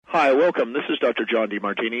Hi, welcome. This is Dr. John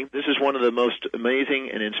DeMartini. This is one of the most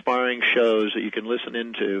amazing and inspiring shows that you can listen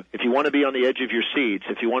into. If you want to be on the edge of your seats,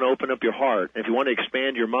 if you want to open up your heart, if you want to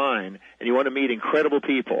expand your mind, and you want to meet incredible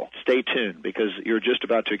people, stay tuned because you're just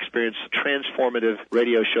about to experience a transformative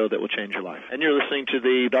radio show that will change your life. And you're listening to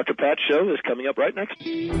the Dr. Pat Show that's coming up right next.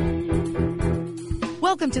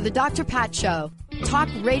 Welcome to the Dr. Pat Show. Talk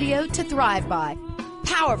radio to thrive by.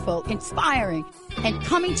 Powerful, inspiring, and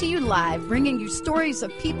coming to you live, bringing you stories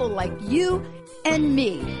of people like you and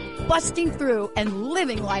me, busting through and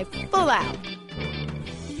living life full out.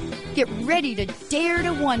 Get ready to dare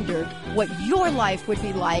to wonder what your life would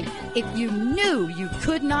be like if you knew you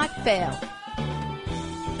could not fail.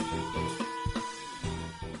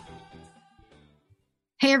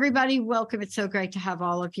 Hey, everybody, welcome. It's so great to have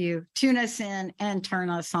all of you tune us in and turn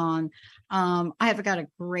us on. I have got a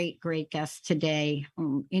great guest today.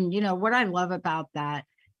 And you know, what I love about that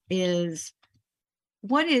is,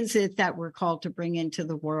 what is it that we're called to bring into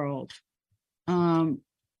the world?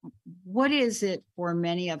 What is it for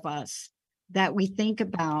many of us that we think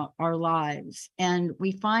about our lives and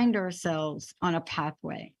we find ourselves on a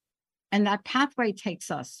pathway, and that pathway takes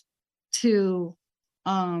us to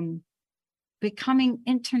becoming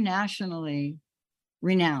internationally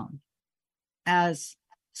renowned as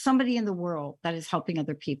somebody in the world that is helping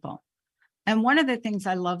other people. And one of the things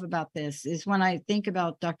I love about this is when I think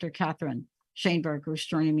about Dr. Catherine Shainberg, who's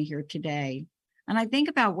joining me here today, and I think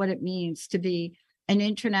about what it means to be an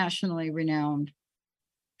internationally renowned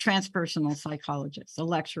transpersonal psychologist, a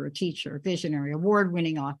lecturer, teacher, visionary,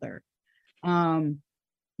 award-winning author,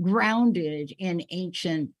 grounded in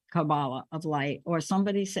ancient Kabbalah of light, or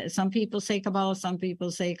somebody says, some people say Kabbalah, some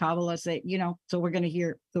people say Kabbalah, say, you know, so we're going to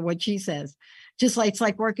hear what she says. Just like it's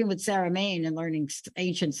like working with Sarah Main and learning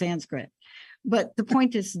ancient Sanskrit. But the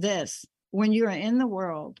point is this: when you're in the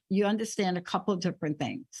world, you understand a couple of different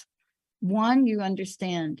things. One, you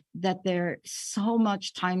understand that there's so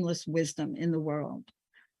much timeless wisdom in the world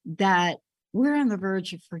that we're on the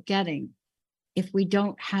verge of forgetting if we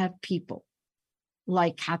don't have people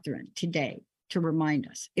like Catherine today to remind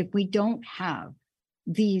us, if we don't have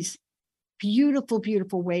these beautiful,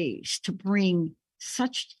 beautiful ways to bring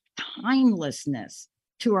such timelessness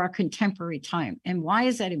to our contemporary time. And why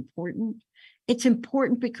is that important? It's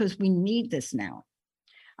important because we need this now.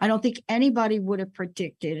 I don't think anybody would have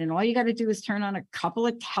predicted, and all you got to do is turn on a couple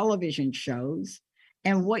of television shows,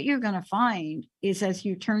 and what you're going to find is, as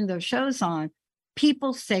you turn those shows on,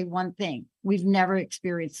 people say one thing: we've never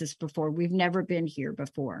experienced this before. We've never been here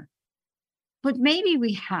before. But maybe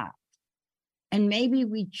we have, and maybe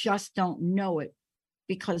we just don't know it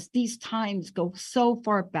because these times go so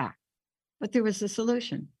far back. But there was a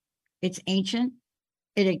solution. It's ancient.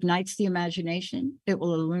 It ignites the imagination. It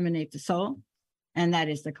will illuminate the soul. And that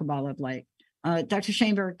is the Kabbalah of light. Dr.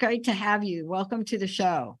 Shainberg, great to have you. Welcome to the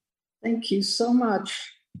show. Thank you so much.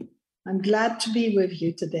 I'm glad to be with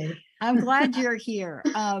you today. I'm glad you're here.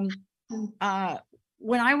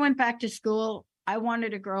 When I went back to school, I wanted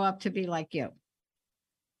to grow up to be like you.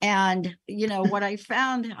 And, you know, what I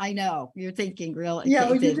found, I know you're thinking really. Yeah,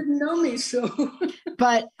 well, you didn't know me, so.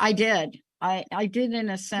 But I did. I did in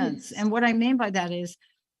a sense. And what I mean by that is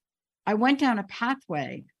I went down a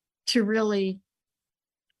pathway to really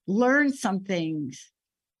learn some things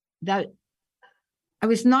that I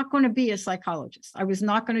was not going to be a psychologist. I was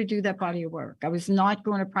not going to do that body of work. I was not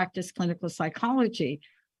going to practice clinical psychology,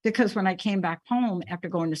 because when I came back home after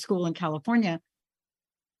going to school in California,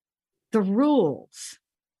 the rules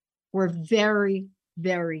were very,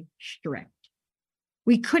 very strict.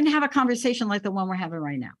 We couldn't have a conversation like the one we're having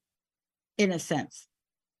right now, in a sense.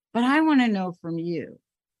 But I want to know from you,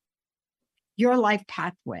 your life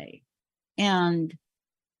pathway, and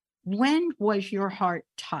when was your heart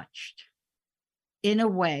touched in a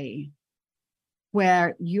way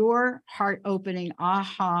where your heart-opening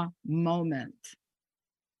aha moment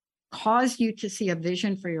caused you to see a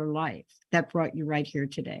vision for your life that brought you right here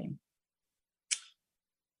today?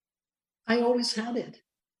 I always had it.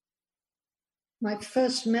 My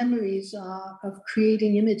first memories are of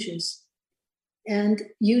creating images and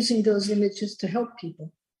using those images to help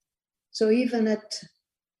people. So even at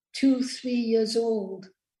 2-3 years old,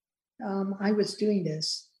 I was doing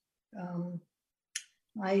this.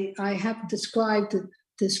 I have described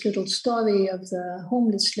this little story of the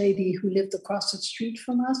homeless lady who lived across the street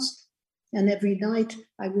from us. And every night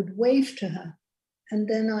I would wave to her, and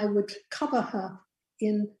then I would cover her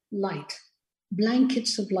in light,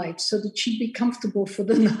 blankets of light, so that she'd be comfortable for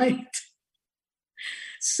the night.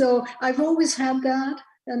 So I've always had that.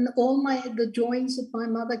 And all the drawings that my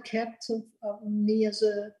mother kept of me as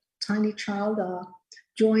a tiny child are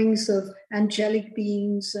drawings of angelic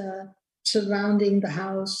beings surrounding the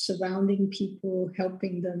house, surrounding people,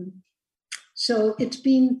 helping them. So it's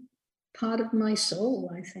been part of my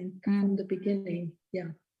soul, I think, from the beginning.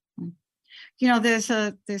 Yeah. You know, there's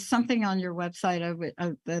something on your website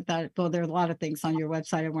well, there are a lot of things on your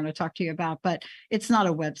website I want to talk to you about, but it's not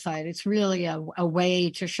a website. It's really a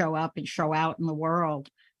way to show up and show out in the world.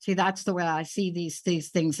 See, that's the way I see these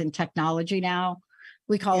things in technology now.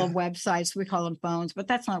 We call them websites, we call them phones, but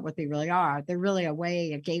that's not what they really are. They're really a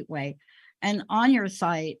way, a gateway. And on your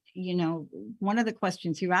site, you know, one of the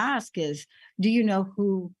questions you ask is, do you know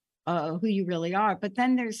who you really are? But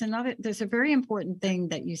then there's a very important thing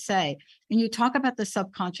that you say, and you talk about the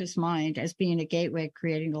subconscious mind as being a gateway,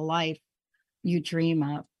 creating the life you dream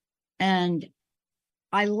of. And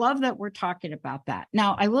I love that we're talking about that.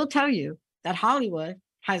 Now, I will tell you that Hollywood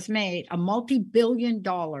has made a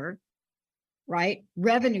multi-billion-dollar, right,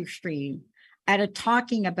 revenue stream out of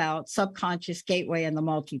talking about subconscious gateway and the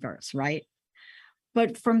multiverse, right?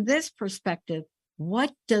 But from this perspective,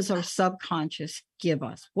 what does our subconscious give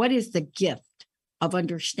us? What is the gift of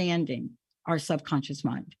understanding our subconscious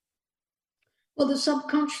mind? Well, the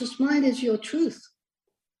subconscious mind is your truth.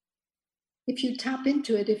 If you tap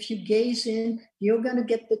into it, if you gaze in, you're going to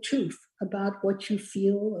get the truth about what you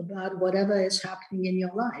feel, about whatever is happening in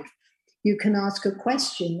your life. You can ask a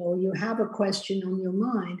question, or you have a question on your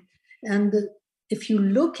mind. And if you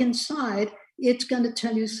look inside, it's going to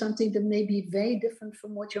tell you something that may be very different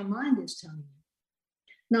from what your mind is telling you.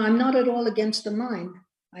 Now, I'm not at all against the mind.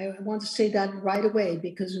 I want to say that right away,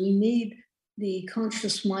 because we need the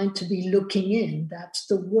conscious mind to be looking in. That's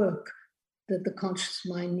the work that the conscious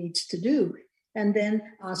mind needs to do. And then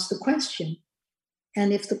ask the question.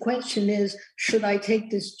 And if the question is, should I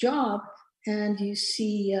take this job? And you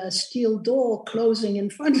see a steel door closing in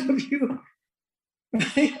front of you,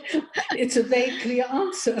 right? It's a very clear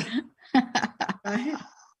answer. Right?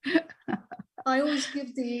 I always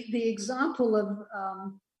give the example of,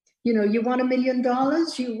 you want $1 million,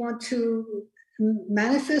 you want to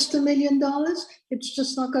manifest $1 million, it's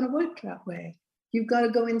just not going to work that way. You've got to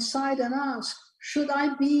go inside and ask, should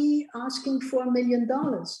I be asking for $1 million?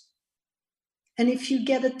 And if you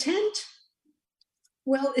get a tent,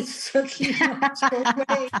 well, it's certainly not your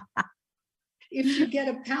way. If you get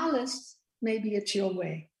a palace, maybe it's your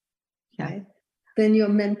way, right? Then you're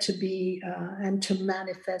meant to be and to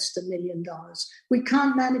manifest $1 million. We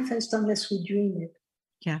can't manifest unless we dream it.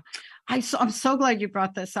 Yeah. I'm so glad you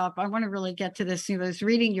brought this up. I want to really get to this. I was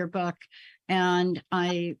reading your book, and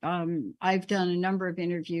I've done a number of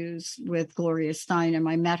interviews with Gloria Steinem.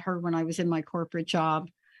 I met her when I was in my corporate job,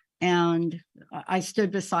 and I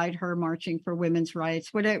stood beside her marching for women's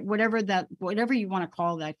rights, whatever you want to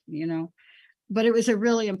call that, but it was a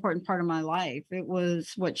really important part of my life. It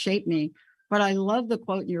was what shaped me. But I love the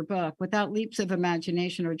quote in your book: without leaps of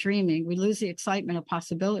imagination or dreaming, we lose the excitement of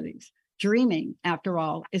possibilities. Dreaming, after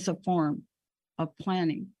all, is a form of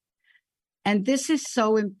planning. And this is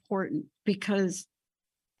so important because,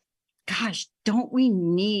 gosh, don't we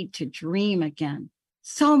need to dream again?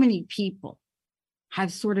 So many people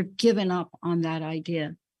have sort of given up on that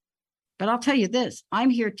idea. But I'll tell you this,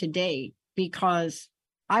 I'm here today because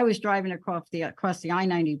I was driving across the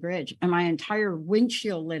I-90 bridge, and my entire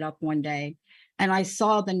windshield lit up one day, and I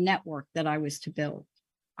saw the network that I was to build.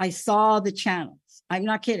 I saw the channels. I'm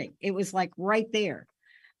not kidding. It was like right there.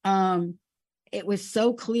 It was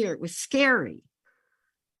so clear. It was scary.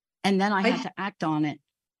 And then I had to act on it.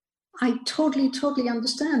 I totally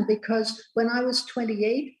understand, because when I was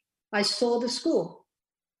 28, I saw the school,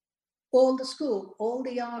 all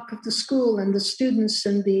the arc of the school and the students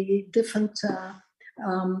and the different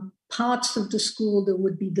parts of the school that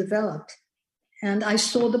would be developed. And I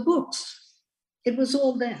saw the books. It was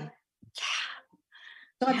all there.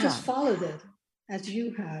 So I just followed it, as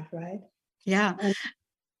you have, right? Yeah. And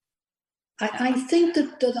I think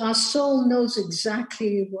that our soul knows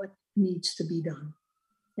exactly what needs to be done.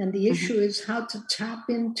 And the issue is how to tap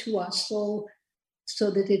into our soul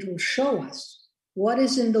so that it will show us what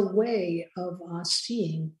is in the way of our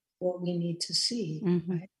seeing what we need to see.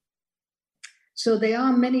 Right? So there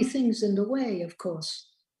are many things in the way, of course.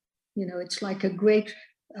 It's like a great,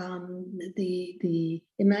 the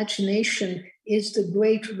imagination is the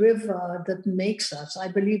great river that makes us. I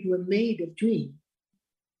believe we're made of dream.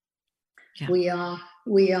 Yeah.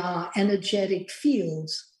 We are energetic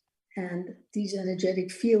fields, and these energetic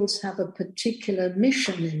fields have a particular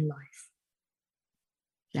mission in life.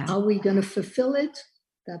 Yeah. Are we going to fulfill it?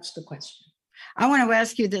 That's the question. I want to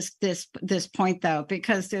ask you this point, though,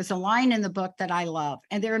 because there's a line in the book that I love,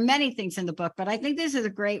 and there are many things in the book, but I think this is a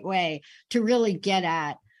great way to really get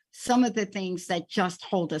at some of the things that just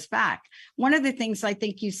hold us back. One of the things I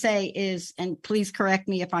think you say is, and please correct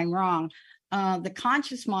me if I'm wrong, the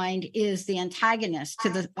conscious mind is the antagonist to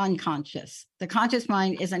the unconscious. The conscious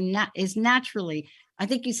mind is naturally, I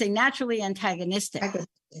think you say naturally antagonistic.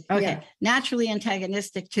 Okay, Yeah. naturally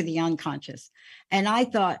antagonistic to the unconscious. And I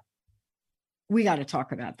thought, we got to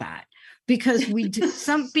talk about that, because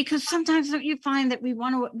because sometimes you find that we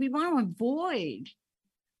want to avoid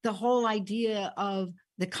the whole idea of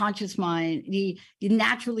the conscious mind, the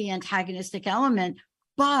naturally antagonistic element.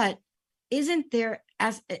 But isn't there,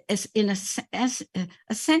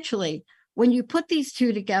 essentially, when you put these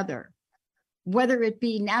two together, whether it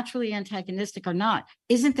be naturally antagonistic or not,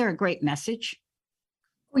 isn't there a great message?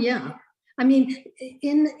 Oh, yeah. I mean,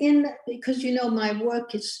 because my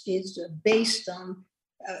work is based on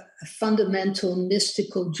a fundamental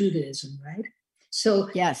mystical Judaism, right? So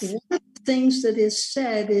yes, one of the things that is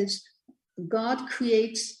said is God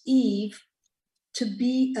creates Eve to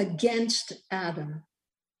be against Adam,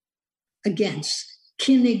 against,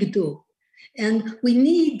 kinigdu. And we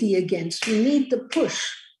need the against, we need the push.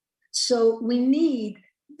 So we need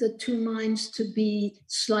the two minds to be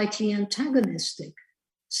slightly antagonistic,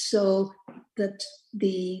 so that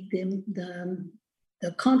the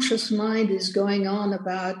conscious mind is going on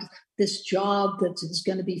about this job that is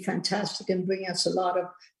going to be fantastic and bring us a lot of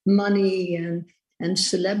money and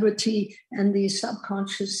celebrity, and the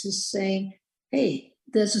subconscious is saying, hey,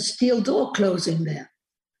 there's a steel door closing there.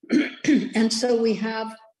 And so we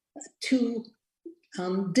have two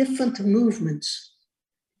different movements,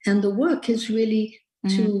 and the work is really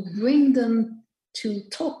to bring them to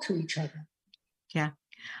talk to each other. Yeah.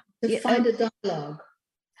 To find a dialogue.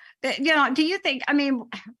 Do you think, I mean,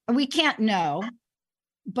 we can't know,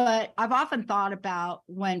 but I've often thought about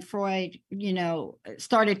when Freud,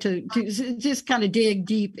 started to just kind of dig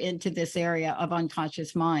deep into this area of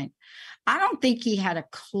unconscious mind. I don't think he had a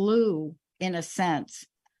clue, in a sense,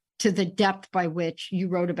 to the depth by which you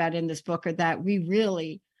wrote about in this book, or that we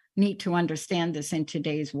really need to understand this in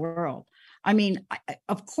today's world. I mean,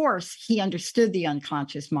 of course, he understood the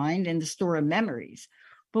unconscious mind and the store of memories,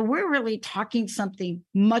 but we're really talking something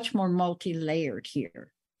much more multi-layered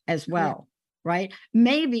here as well, right?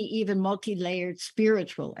 Maybe even multi-layered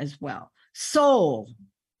spiritual as well, soul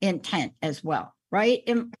intent as well, right?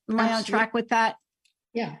 Am I on track with that?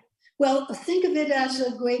 Yeah. Well, think of it as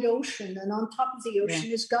a great ocean, and on top of the ocean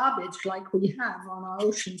is garbage, like we have on our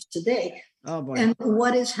oceans today. Oh boy. And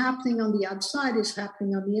what is happening on the outside is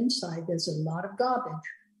happening on the inside. There's a lot of garbage.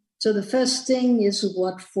 So the first thing is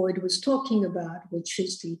what Freud was talking about, which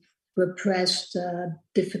is the repressed,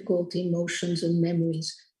 difficult emotions and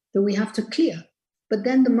memories that we have to clear. But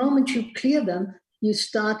then the moment you clear them, you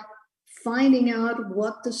start finding out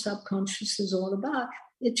what the subconscious is all about.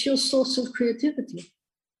 It's your source of creativity.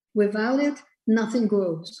 Without it, nothing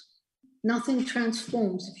grows. Nothing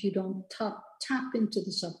transforms if you don't tap into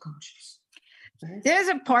the subconscious. Right? There's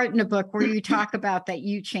a part in the book where you talk about that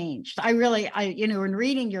you changed. I in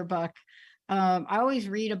reading your book, I always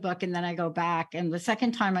read a book and then I go back. And the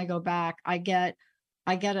second time I go back, I get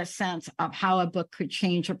a sense of how a book could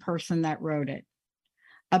change a person that wrote it.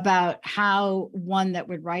 About how one that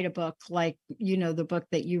would write a book like, the book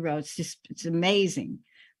that you wrote, it's amazing.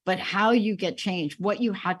 But how you get changed, what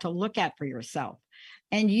you had to look at for yourself.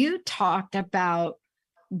 And you talked about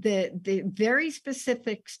the very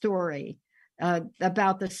specific story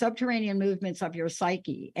about the subterranean movements of your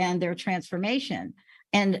psyche and their transformation.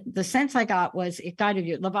 And the sense I got was it guided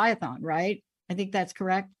you, Leviathan, right? I think that's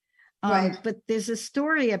correct. Right. But there's a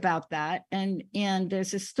story about that. And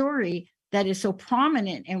there's a story that is so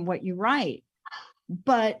prominent in what you write.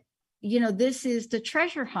 But, this is the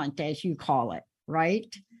treasure hunt, as you call it,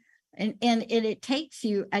 right? And it takes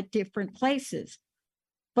you at different places.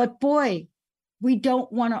 But boy, we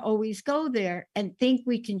don't want to always go there and think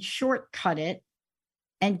we can shortcut it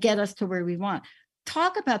and get us to where we want.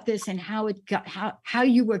 Talk about this and how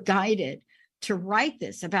you were guided to write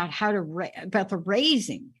this, about about the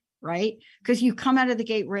raising, right? Because you come out of the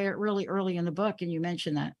gate really early in the book, and you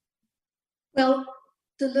mentioned that. Well,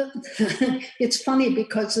 it's funny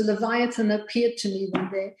because the Leviathan appeared to me one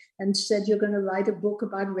day and said, "You're going to write a book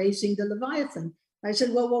about raising the Leviathan." I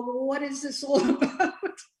said, well, what is this all about?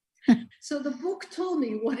 So the book told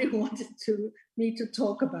me what it wanted me to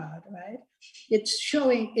talk about, right?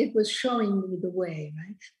 It was showing me the way,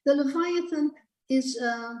 right? The Leviathan is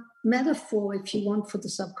a metaphor, if you want, for the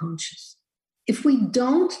subconscious. If we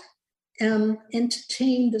don't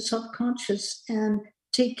entertain the subconscious and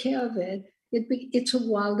take care of it, it's a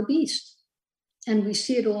wild beast. And we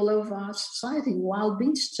see it all over our society, wild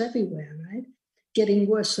beasts everywhere, right? getting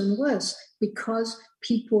worse and worse because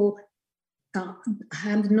people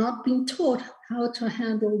have not been taught how to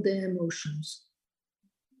handle their emotions.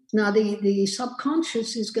 Now, the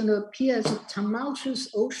subconscious is going to appear as a tumultuous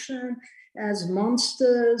ocean, as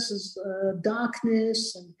monsters, as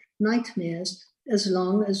darkness and nightmares, as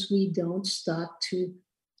long as we don't start to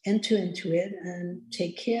enter into it and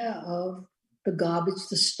take care of the garbage,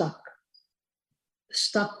 the stuck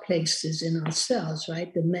places in ourselves,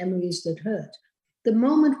 right? The memories that hurt. The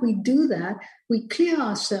moment we do that, we clear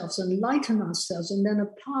ourselves and lighten ourselves, and then a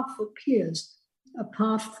path appears, a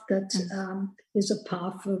path that is a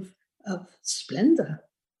path of splendor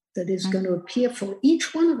that is going to appear for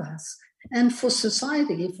each one of us and for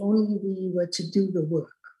society, if only we were to do the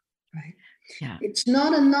work, right? Yeah. It's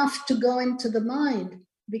not enough to go into the mind,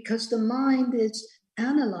 because the mind is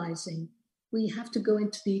analyzing. We have to go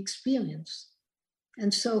into the experience.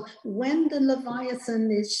 And so when the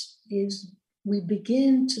Leviathan is we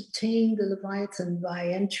begin to tame the Leviathan by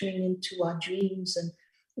entering into our dreams and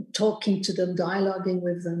talking to them, dialoguing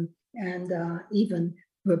with them, and even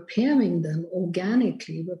repairing them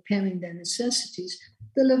organically, repairing their necessities,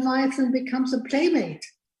 the Leviathan becomes a playmate.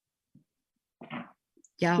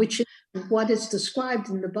 Yeah. Which is what is described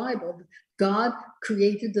in the Bible. God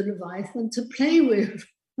created the Leviathan to play with.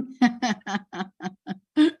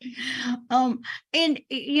 And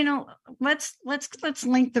you know, let's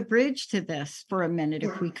link the bridge to this for a minute,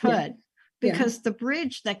 if we could, because the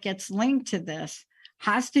bridge that gets linked to this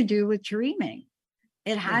has to do with dreaming.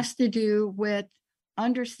 It has to do with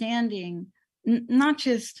understanding not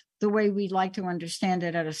just the way we'd like to understand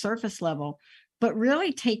it at a surface level, but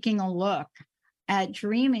really taking a look at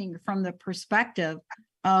dreaming from the perspective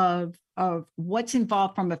of what's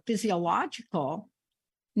involved from a physiological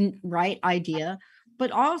idea,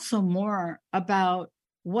 but also more about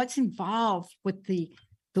what's involved with the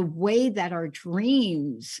way that our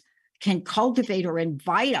dreams can cultivate or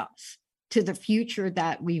invite us to the future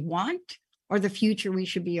that we want or the future we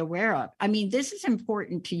should be aware of. I mean, this is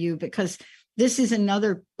important to you because this is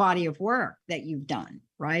another body of work that you've done,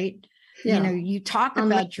 right? Yeah. You know, you talk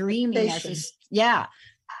about dreaming as well,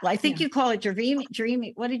 I think you call it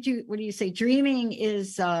dreaming. What do you say? Dreaming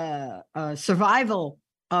is a survival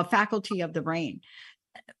faculty of the brain.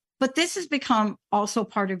 But this has become also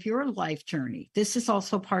part of your life journey. This is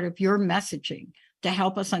also part of your messaging to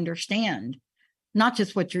help us understand not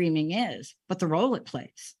just what dreaming is, but the role it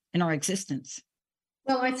plays in our existence.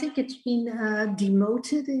 Well, I think it's been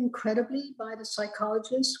demoted incredibly by the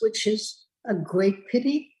psychologists, which is a great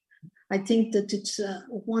pity. I think that it's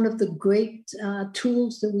one of the great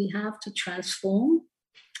tools that we have to transform,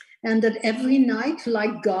 and that every night,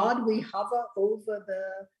 like God, we hover over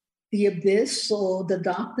the abyss or the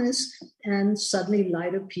darkness, and suddenly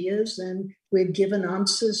light appears and we're given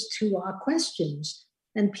answers to our questions.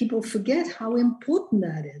 And people forget how important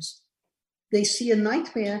that is. They see a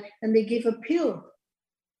nightmare and they give a pill.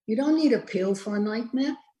 You don't need a pill for a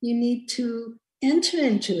nightmare. You need to enter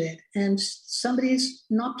into it. And somebody's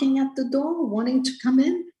knocking at the door, wanting to come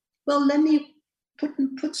in. Well, let me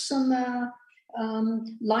put some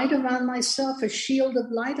light around myself, a shield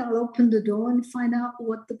of light. I'll open the door and find out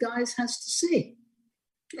what the guy has to say.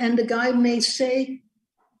 And the guy may say,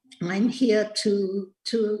 I'm here to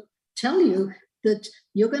tell you that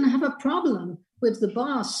you're going to have a problem with the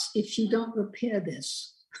boss if you don't repair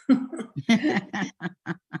this.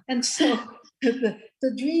 And so the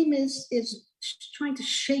dream is trying to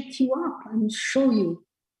shake you up and show you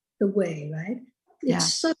the way, right?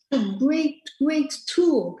 It's such a great, great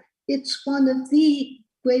tool. It's one of the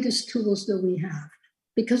greatest tools that we have,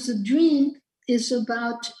 because the dream is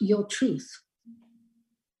about your truth.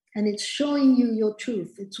 And it's showing you your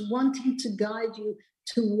truth. It's wanting to guide you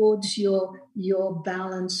towards your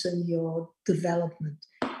balance and your development.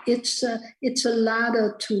 It's a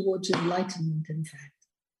ladder towards enlightenment, in fact,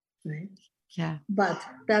 right? Yeah. But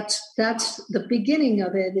that's the beginning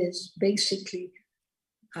of it. Is basically,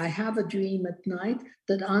 I have a dream at night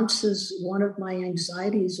that answers one of my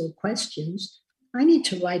anxieties or questions. I need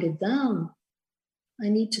to write it down. I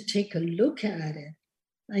need to take a look at it.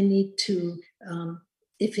 I need to,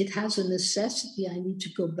 if it has a necessity, I need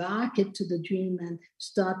to go back into the dream and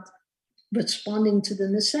start responding to the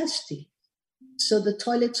necessity. So the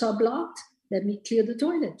toilets are blocked, let me clear the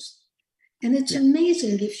toilets. And it's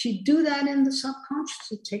amazing. If you do that in the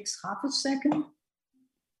subconscious, it takes half a second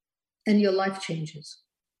and your life changes.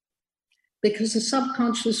 Because the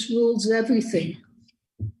subconscious rules everything.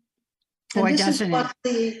 And this is what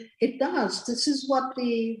it does. This is what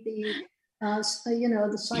the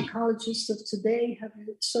psychologists of today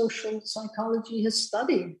social psychology has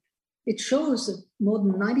studied. it shows that more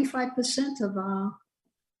than 95% of our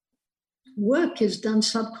work is done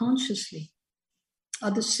subconsciously.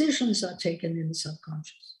 Our decisions are taken in the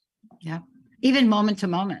subconscious. Yeah. Even moment to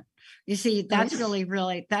moment. You see, that's Yes. really,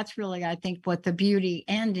 I think, what the beauty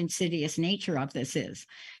and insidious nature of this is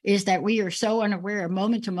that we are so unaware of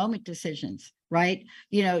moment to moment decisions, right?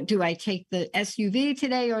 You know, do I take the SUV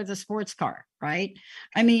today or the sports car, right?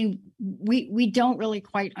 I mean, we don't really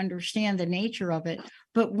quite understand the nature of it.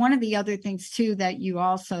 But one of the other things too that you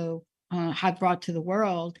also have brought to the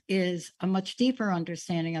world is a much deeper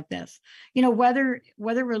understanding of this. You know, whether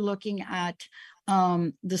we're looking at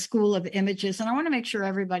the School of Images. And I want to make sure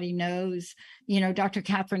everybody knows, you know, Dr.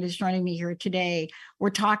 Catherine is joining me here today. We're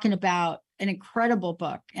talking about an incredible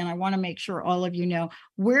book. And I want to make sure all of you know,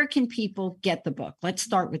 where can people get the book? Let's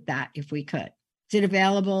start with that, if we could. Is it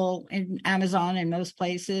available in Amazon and most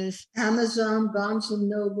places? Amazon, Barnes and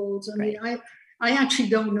Nobles. I mean, I actually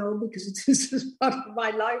don't know because this is part of my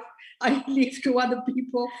life. I leave to other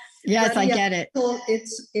people. Yes, I get it. So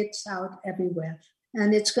it's out everywhere.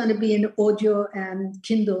 And it's going to be in audio and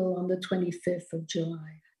Kindle on the 25th of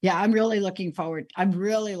July. Yeah, I'm really looking forward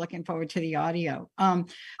to the audio.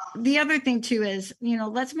 The other thing too is, you know,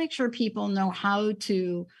 let's make sure people know how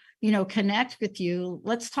to, you know, connect with you.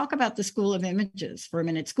 Let's talk about the School of Images for a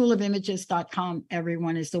minute. Schoolofimages.com,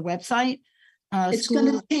 everyone, is the website. It's going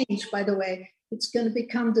to change, by the way. It's going to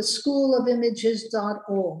become the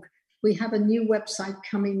schoolofimages.org. We have a new website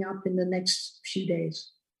coming up in the next few days.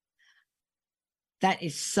 That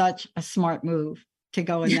is such a smart move to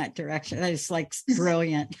go in that direction. That is like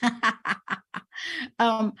brilliant.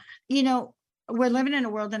 You know, we're living in a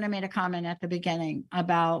world, and I made a comment at the beginning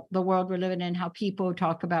about the world we're living in, how people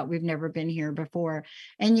talk about we've never been here before.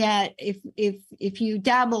 And yet, if you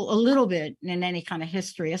dabble a little bit in any kind of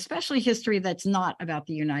history, especially history that's not about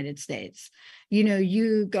the United States, you know,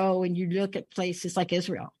 you go and you look at places like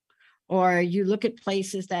Israel, or you look at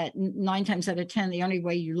places that 9 times out of 10, the only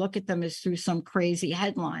way you look at them is through some crazy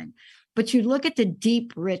headline. But you look at the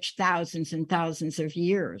deep, rich thousands and thousands of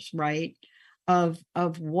years, right, of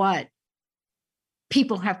what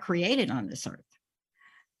people have created on this earth.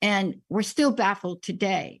 And we're still baffled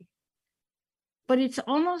today. But it's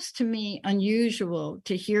almost, to me, unusual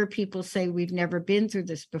to hear people say we've never been through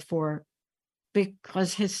this before,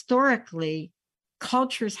 because historically,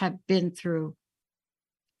 cultures have been through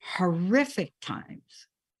horrific times,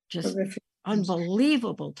 just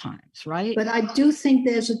unbelievable times, right? But I do think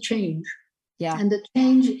there's a change. Yeah. And the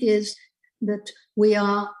change is that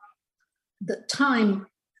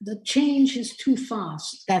the change is too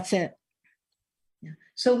fast. That's it. Yeah.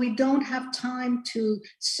 So we don't have time to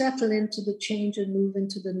settle into the change and move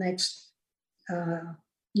into the next,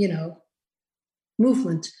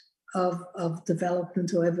 movement of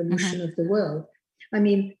development or evolution of the world. I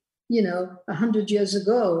mean, 100 years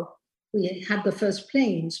ago, we had the first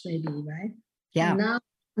planes, maybe, right? Yeah. And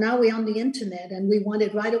now we're on the internet and we want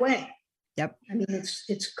it right away. Yep. I mean,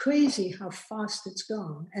 it's crazy how fast it's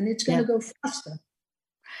gone, and it's going to go faster.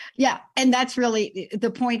 Yeah. And that's really the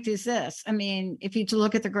point is this. I mean, if you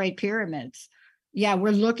look at the Great Pyramids, yeah,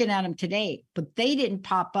 we're looking at them today, but they didn't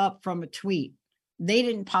pop up from a tweet. They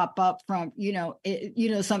didn't pop up from,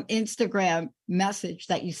 some Instagram message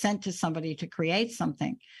that you sent to somebody to create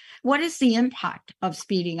something. What is the impact of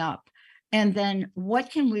speeding up? And then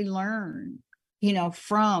what can we learn,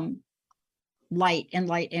 from light and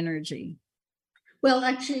light energy? Well,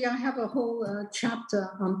 actually, I have a whole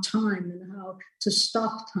chapter on time and how to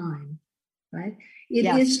stop time, right?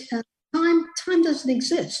 Time doesn't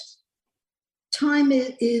exist. Time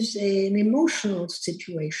is an emotional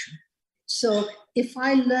situation. So if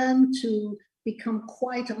I learn to become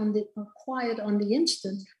quiet on the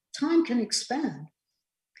instant, time can expand.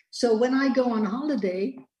 So when I go on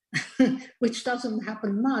holiday, which doesn't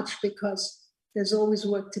happen much because there's always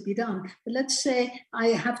work to be done. But let's say I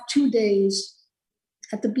have 2 days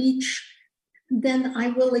at the beach, then I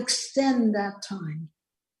will extend that time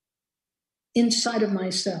inside of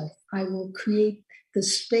myself. I will create the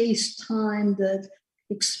space-time that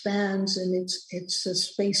expands, and it's a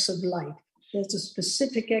space of light. There's a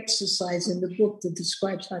specific exercise in the book that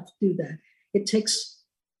describes how to do that. It takes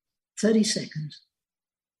 30 seconds.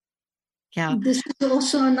 Yeah. This is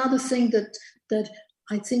also another thing that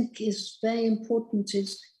I think is very important,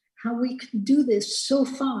 is how we can do this so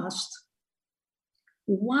fast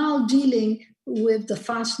while dealing with the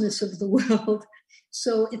fastness of the world.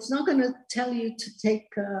 So it's not going to tell you to take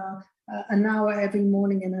an hour every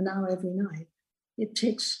morning and an hour every night. It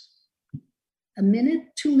takes a minute,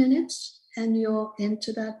 2 minutes, and you're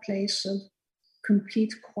into that place of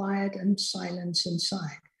complete quiet and silence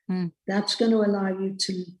inside. That's going to allow you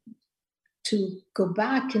to to go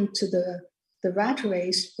back into the rat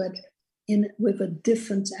race, but with a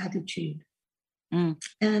different attitude. And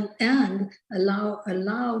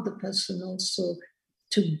allow the person also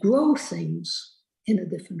to grow things in a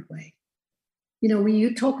different way. You know, when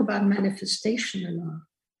you talk about manifestation a lot,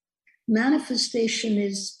 manifestation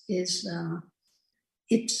is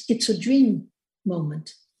it's a dream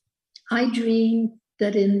moment. I dream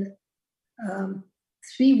that in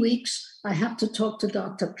 3 weeks I have to talk to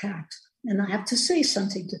Dr. Pat, and I have to say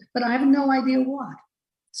something, but I have no idea what.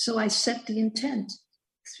 So I set the intent.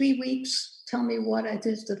 3 weeks, tell me what it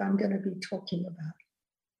is that I'm going to be talking about.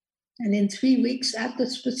 And in 3 weeks, at the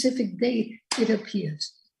specific date, it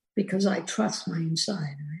appears, because I trust my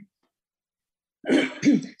inside,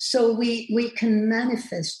 right? So we can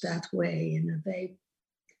manifest that way in a very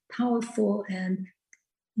powerful and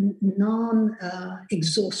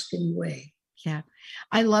non-exhausting way. Yeah.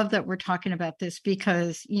 I love that we're talking about this,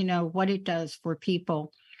 because, you know, what it does for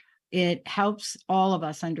people, it helps all of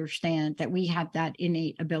us understand that we have that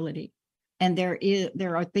innate ability. And there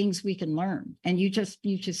are things we can learn. And you just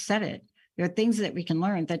said it. There are things that we can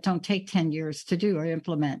learn that don't take 10 years to do or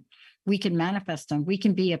implement. We can manifest them. We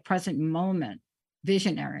can be a present moment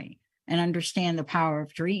visionary and understand the power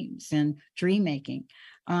of dreams and dream making.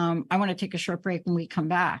 I want to take a short break. When we come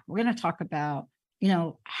back, we're going to talk about, you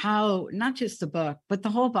know, how not just the book, but the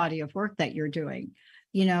whole body of work that you're doing,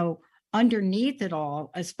 you know, underneath it all,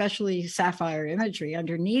 especially sapphire imagery,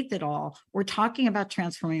 underneath it all, we're talking about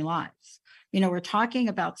transforming lives. You know, we're talking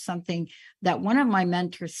about something that one of my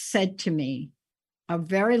mentors said to me a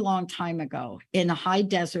very long time ago in a high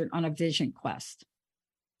desert on a vision quest.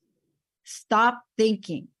 Stop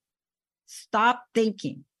thinking. Stop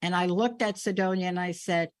thinking. And I looked at Sidonia and I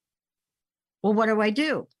said, well, what do I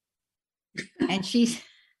do? And she's,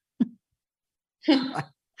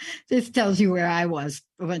 this tells you where I was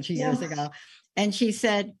a bunch of years ago. And she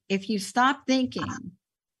said, if you stop thinking,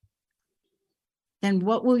 then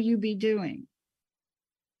what will you be doing?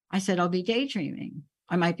 I said, I'll be daydreaming.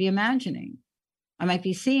 I might be imagining. I might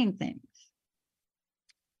be seeing things.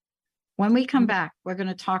 When we come back, we're going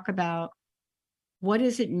to talk about what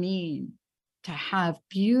does it mean to have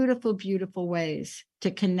beautiful, beautiful ways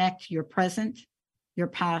to connect your present, your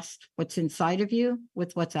past, what's inside of you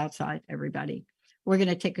with what's outside everybody. We're going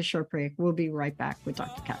to take a short break. We'll be right back with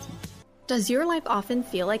Dr. Katzman. Does your life often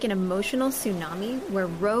feel like an emotional tsunami where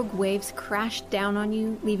rogue waves crash down on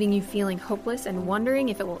you, leaving you feeling hopeless and wondering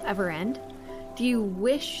if it will ever end? Do you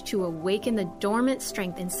wish to awaken the dormant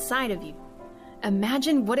strength inside of you?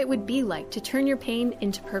 Imagine what it would be like to turn your pain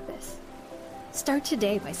into purpose. Start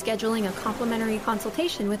today by scheduling a complimentary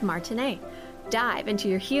consultation with Martinet. Dive into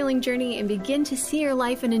your healing journey and begin to see your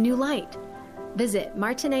life in a new light. Visit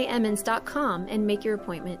martinetemmons.com and make your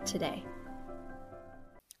appointment today.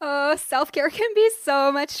 Oh, self-care can be so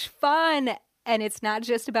much fun. And it's not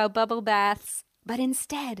just about bubble baths, but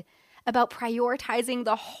instead about prioritizing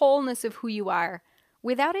the wholeness of who you are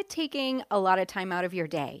without it taking a lot of time out of your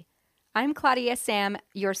day. I'm Claudia Sam,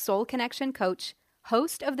 your soul connection coach,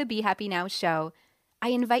 host of the Be Happy Now show. I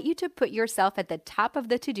invite you to put yourself at the top of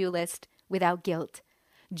the to-do list without guilt.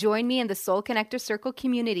 Join me in the Soul Connector Circle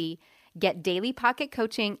community. Get daily pocket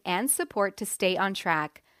coaching and support to stay on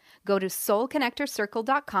track. Go to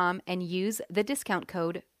soulconnectorcircle.com and use the discount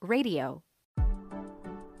code RADIO.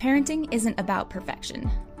 Parenting isn't about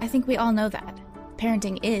perfection. I think we all know that.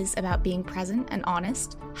 Parenting is about being present and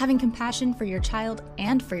honest, having compassion for your child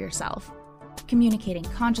and for yourself, communicating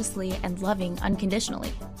consciously and loving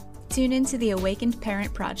unconditionally. Tune into the Awakened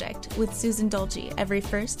Parent Project with Susan Dolce every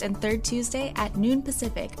first and third Tuesday at noon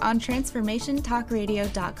Pacific on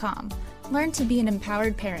TransformationTalkRadio.com. Learn to be an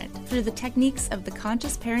empowered parent through the techniques of the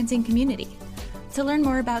conscious parenting community. To learn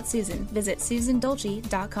more about Susan, visit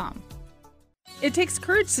SusanDolce.com. It takes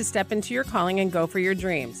courage to step into your calling and go for your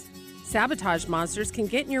dreams. Sabotage monsters can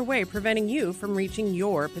get in your way, preventing you from reaching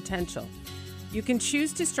your potential. You can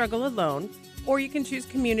choose to struggle alone, or you can choose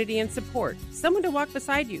community and support, someone to walk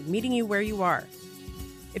beside you, meeting you where you are.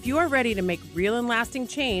 If you are ready to make real and lasting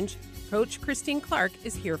change, Coach Christine Clark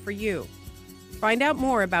is here for you. Find out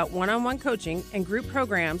more about one-on-one coaching and group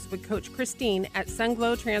programs with Coach Christine at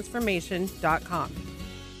sunglowtransformation.com.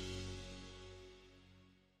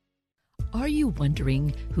 Are you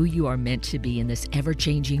wondering who you are meant to be in this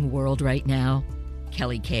ever-changing world right now?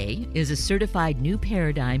 Kelly Kay is a certified New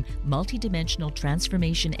Paradigm multidimensional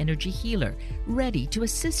transformation energy healer, ready to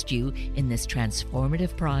assist you in this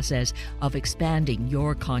transformative process of expanding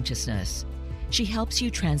your consciousness. She helps you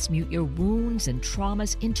transmute your wounds and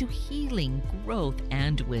traumas into healing, growth,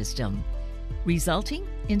 and wisdom, resulting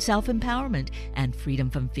in self-empowerment and freedom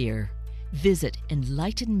from fear. Visit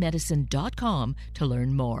enlightenedmedicine.com to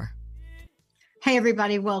learn more. Hey,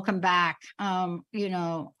 everybody, welcome back.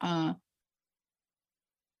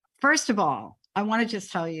 First of all, I want to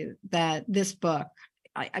just tell you that this book,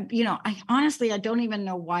 I honestly, I don't even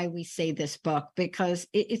know why we say this book, because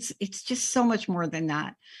it's just so much more than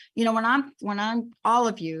that. When I'm all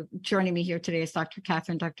of you joining me here today is Dr.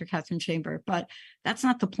 Catherine Chamber, but that's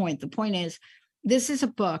not the point. The point is, this is a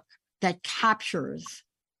book that captures,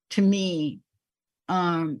 to me,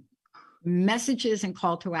 messages and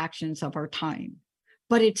call to actions of our time,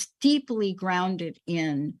 but it's deeply grounded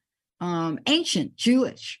in ancient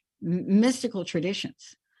Jewish mystical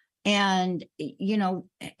traditions. And,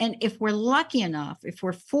 and if we're lucky enough, if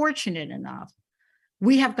we're fortunate enough,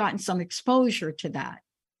 we have gotten some exposure to that.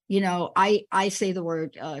 I say the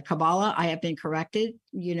word Kabbalah. I have been corrected.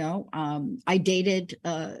 I dated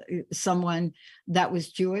someone that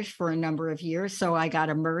was Jewish for a number of years. So I got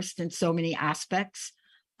immersed in so many aspects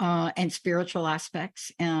and spiritual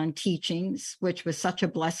aspects and teachings, which was such a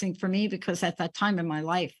blessing for me, because at that time in my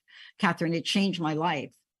life, Catherine, it changed my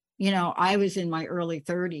life. I was in my early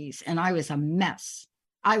 30s and I was a mess.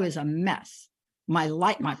 My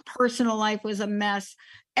personal life was a mess.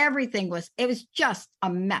 Everything was just a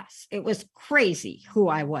mess. It was crazy who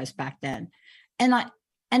I was back then. And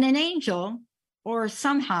an angel or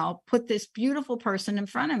somehow put this beautiful person in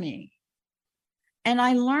front of me. And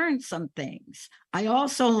I learned some things. I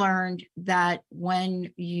also learned that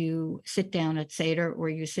when you sit down at Seder or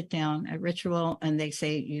you sit down at ritual and they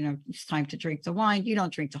say, it's time to drink the wine, you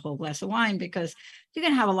don't drink the whole glass of wine, because you're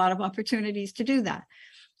going to have a lot of opportunities to do that.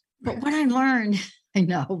 But what I learned, I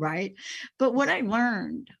know, right? But what I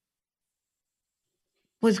learned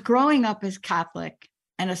was, growing up as Catholic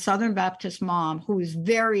and a Southern Baptist mom who was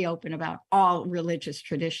very open about all religious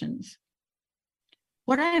traditions,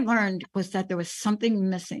 what I learned was that there was something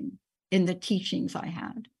missing in the teachings I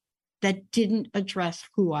had that didn't address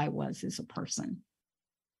who I was as a person.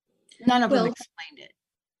 None of them explained it.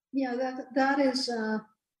 Yeah, that is, I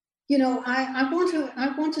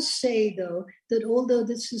want to say, though, that although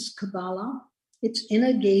this is Kabbalah, it's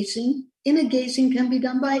inner gazing. Inner gazing can be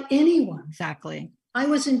done by anyone. Exactly. I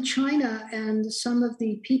was in China, and some of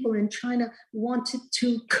the people in China wanted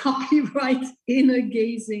to copyright inner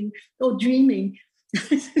gazing or dreaming.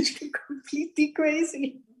 It's completely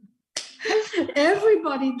crazy.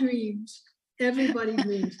 Everybody dreams.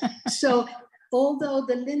 So although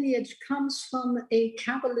the lineage comes from a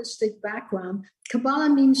Kabbalistic background, Kabbalah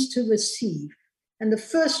means to receive. And the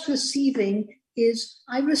first receiving is,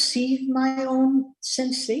 I receive my own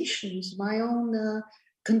sensations, my own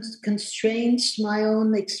constraints, my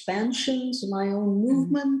own expansions, my own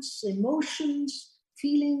movements, emotions,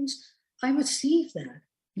 feelings. I receive that.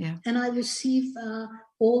 Yeah. And I receive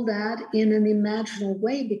all that in an imaginal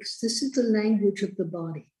way, because this is the language of the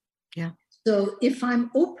body. Yeah. So if I'm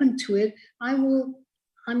open to it, I'm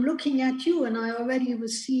looking at you and I already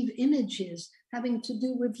receive images having to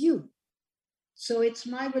do with you. So it's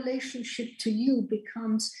my relationship to you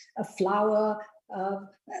becomes a flower of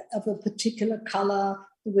a particular color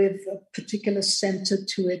with a particular center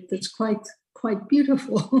to it that's quite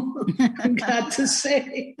beautiful. I'm glad to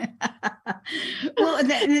say. Well,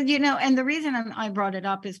 and the reason I brought it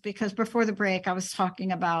up is because before the break, I was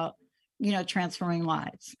talking about, transforming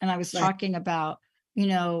lives. And I was talking about,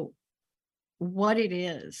 what it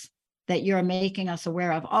is that you're making us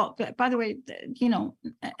aware of. Oh, by the way,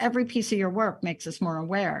 every piece of your work makes us more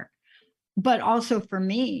aware. But also for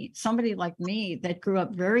me, somebody like me that grew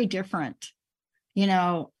up very different,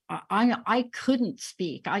 I couldn't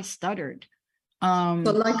speak. I stuttered.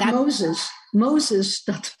 But like Moses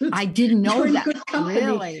stuttered. I didn't know that.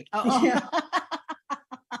 Really? Yeah.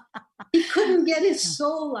 He couldn't get his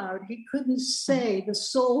soul out. He couldn't say. The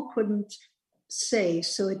soul couldn't say,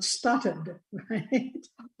 so it stuttered, right?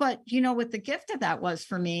 But what the gift of that was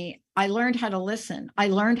for me, I learned how to listen. I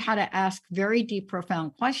learned how to ask very deep,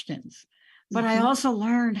 profound questions. But I also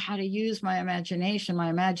learned how to use my imagination.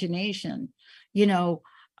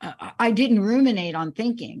 I didn't ruminate on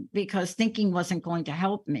thinking, because thinking wasn't going to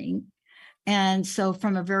help me. And so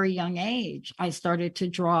from a very young age, I started to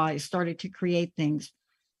draw, I started to create things.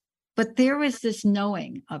 But there was this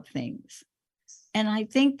knowing of things. And I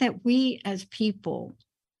think that we as people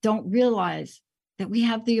don't realize that we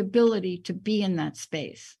have the ability to be in that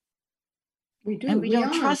space. We do. And we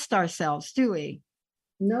don't trust ourselves, do we?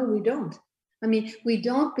 No, we don't. We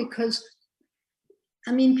don't, because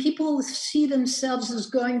people see themselves as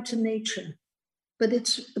going to nature, but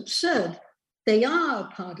it's absurd. They are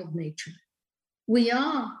a part of nature. We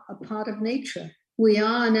are a part of nature. We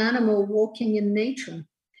are an animal walking in nature.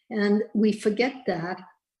 And we forget that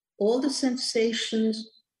all the sensations,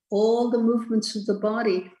 all the movements of the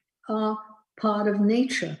body are part of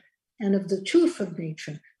nature and of the truth of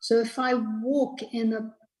nature. So if I walk in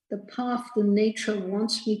the path the nature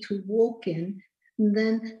wants me to walk in,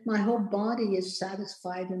 then my whole body is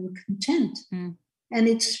satisfied and content. And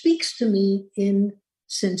it speaks to me in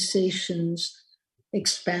sensations,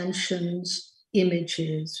 expansions,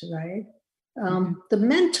 images, right? The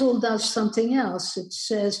mental does something else. It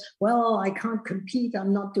says, well, I can't compete.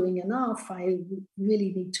 I'm not doing enough. I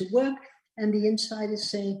really need to work. And the inside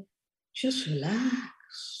is saying, just relax,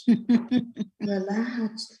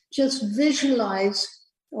 relax. Just visualize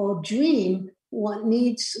or dream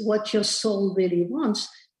what your soul really wants,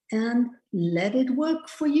 and let it work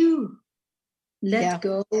for you. Let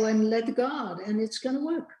go and let God, and it's going to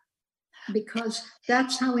work, because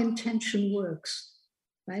that's how intention works,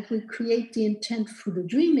 right? We create the intent for the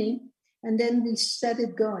dreaming, and then we set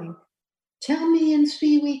it going. Tell me in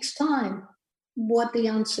 3 weeks' time what the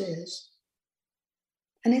answer is.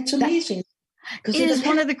 And it's amazing. It is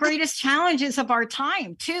one of the greatest challenges of our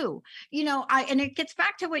time, too. And it gets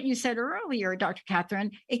back to what you said earlier, Dr.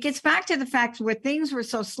 Catherine. It gets back to the fact where things were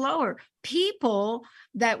so slower. People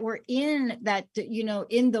that were in that,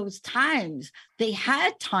 in those times, they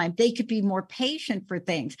had time. They could be more patient for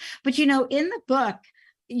things. But, in the book,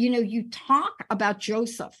 you talk about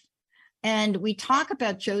Joseph. And we talk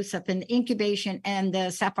about Joseph and incubation and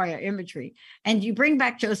the sapphire imagery. And you bring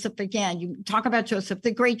back Joseph again. You talk about Joseph,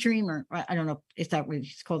 the great dreamer. I don't know if that was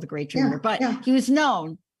he's called the great dreamer, but he was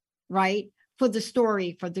known, right, for the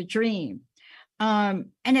story, for the dream.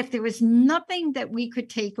 And if there was nothing that we could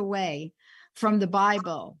take away from the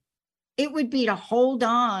Bible, it would be to hold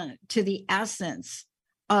on to the essence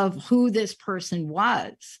of who this person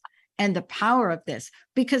was and the power of this,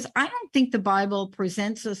 because I don't think the Bible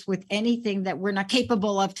presents us with anything that we're not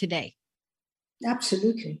capable of today.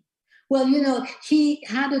 Absolutely. Well, he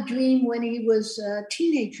had a dream when he was a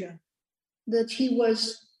teenager that he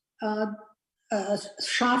was a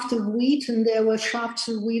shaft of wheat, and there were shafts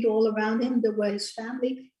of wheat all around him. There were his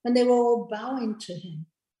family, and they were all bowing to him.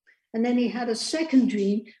 And then he had a second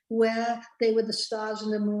dream where they were the stars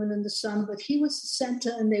and the moon and the sun, but he was the center,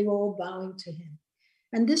 and they were all bowing to him.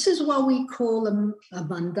 And this is what we call a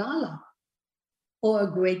mandala, or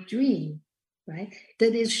a great dream, right?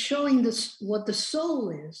 That is showing what the soul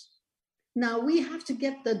is. Now we have to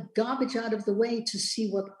get the garbage out of the way to see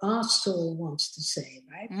what our soul wants to say,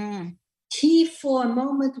 right? He, for a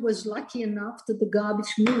moment, was lucky enough that the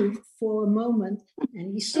garbage moved for a moment,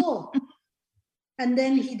 and he saw. And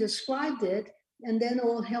then he described it, and then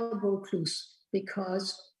all hell broke loose,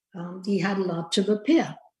 because he had a lot to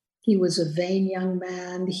repair. He was a vain young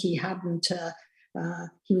man. He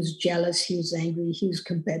was jealous. He was angry. He was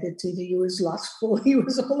competitive. He was lustful. He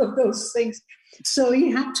was all of those things. So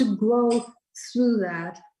he had to grow through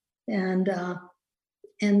that and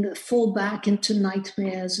fall back into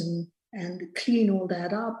nightmares and clean all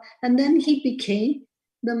that up. And then he became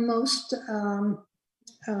the most,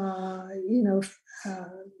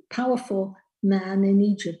 powerful man in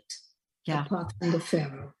Egypt, apart from the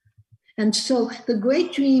Pharaoh. And so the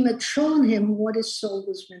great dream had shown him what his soul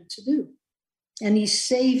was meant to do. And he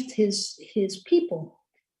saved his people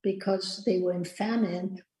because they were in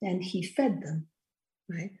famine, and he fed them,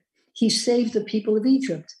 right? He saved the people of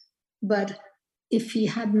Egypt. But if he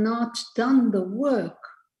had not done the work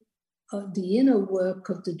of the inner work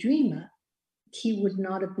of the dreamer, he would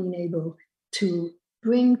not have been able to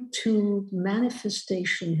bring to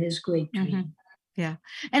manifestation his great dream. Mm-hmm. Yeah.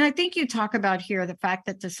 And I think you talk about here the fact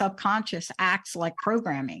that the subconscious acts like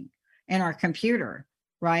programming in our computer,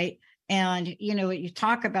 right? And, you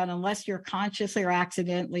talk about, unless you're consciously or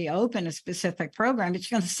accidentally open a specific program, it's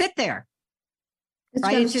going to sit there,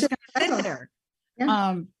 right? It's just going to sit there.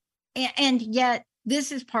 Yeah. And yet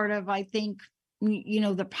this is part of, I think,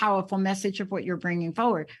 the powerful message of what you're bringing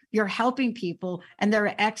forward. You're helping people, and there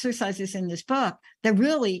are exercises in this book that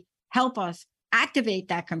really help us activate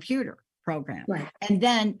that computer program. Right. And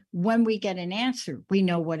then when we get an answer, we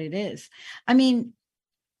know what it is. I mean,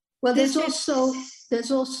 well, there's also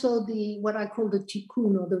the what I call the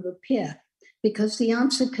tikkun, or the repair, because the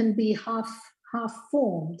answer can be half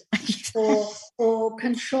formed, or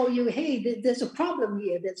can show you, hey, there's a problem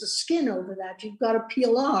here. There's a skin over that. You've got to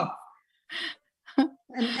peel off.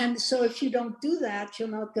 And so if you don't do that, you're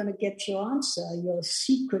not going to get your answer, your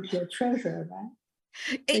secret, your treasure, right?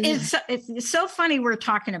 It's so funny we're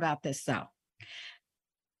talking about this, though.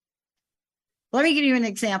 Let me give you an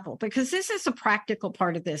example, because this is a practical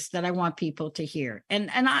part of this that I want people to hear. And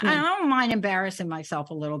I don't mind embarrassing myself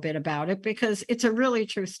a little bit about it, because it's a really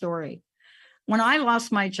true story. When I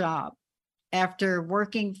lost my job, after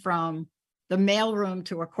working from the mailroom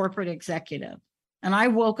to a corporate executive. And I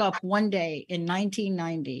woke up one day in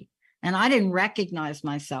 1990 and I didn't recognize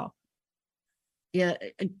myself. Yeah,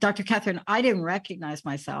 Dr. Catherine, I didn't recognize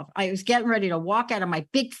myself. I was getting ready to walk out of my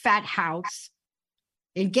big fat house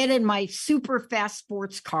and get in my super fast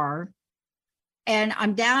sports car. And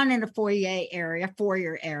I'm down in the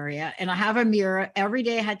foyer area, and I have a mirror. Every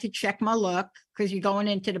day I had to check my look because you're going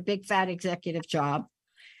into the big fat executive job.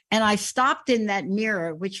 And I stopped in that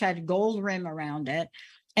mirror, which had gold rim around it.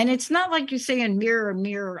 And it's not like you're saying mirror,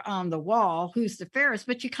 mirror on the wall, who's the fairest,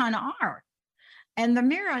 but you kind of are. And the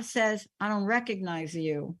mirror says, I don't recognize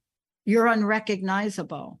you. You're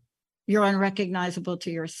unrecognizable. You're unrecognizable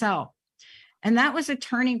to yourself. And that was a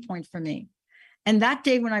turning point for me. And that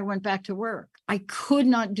day when I went back to work, I could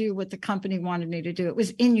not do what the company wanted me to do. It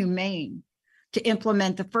was inhumane to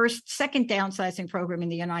implement the second downsizing program in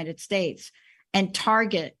the United States and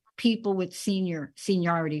target people with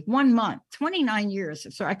seniority. 1 month, 29 years.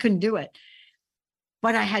 So I couldn't do it.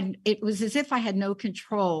 But it was as if I had no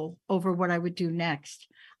control over what I would do next.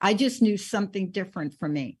 I just knew something different for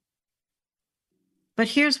me. But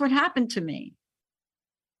here's what happened to me.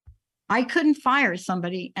 I couldn't fire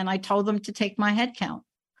somebody, and I told them to take my head count,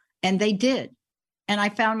 and they did. And I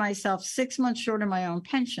found myself 6 months short of my own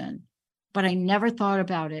pension, but I never thought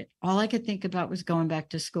about it. All I could think about was going back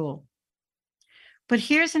to school. But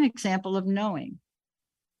here's an example of knowing.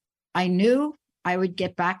 I knew I would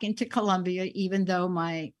get back into Columbia, even though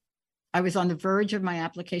I was on the verge of my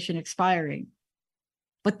application expiring.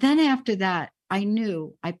 But then after that, I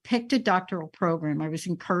knew I picked a doctoral program. I was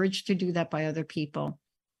encouraged to do that by other people.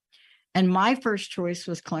 And my first choice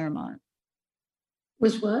was Claremont.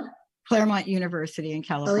 Was what? Claremont University in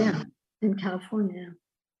California. Oh, yeah, in California.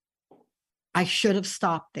 I should have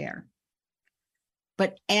stopped there.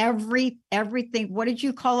 But everything, what did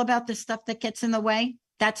you call about the stuff that gets in the way?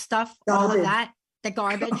 That stuff, garbage. All of that, the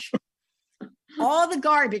garbage. All the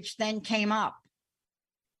garbage then came up.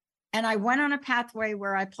 And I went on a pathway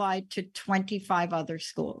where I applied to 25 other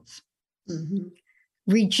schools. Mm-hmm.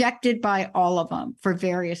 Rejected by all of them for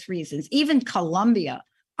various reasons. Even Columbia,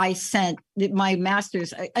 I sent my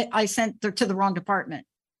master's, I sent to the wrong department.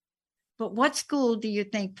 But what school do you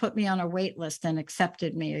think put me on a wait list and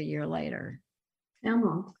accepted me a year later?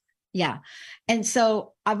 Claremont. Yeah. And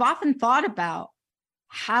so I've often thought about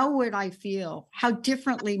how would I feel? How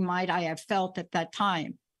differently might I have felt at that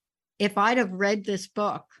time if I'd have read this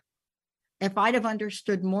book, if I'd have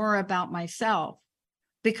understood more about myself?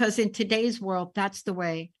 Because in today's world, that's the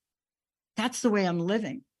way I'm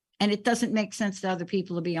living. And it doesn't make sense to other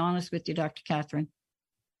people, to be honest with you, Dr. Catherine.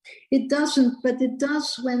 It doesn't, but it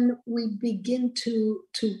does when we begin to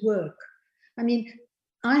work. I mean,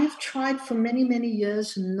 I have tried for many, many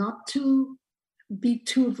years not to be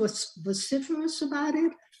too vociferous about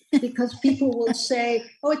it, because people will say,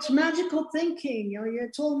 oh, it's magical thinking, or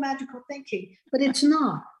it's all magical thinking, but it's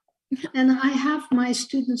not. And I have my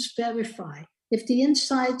students verify. If the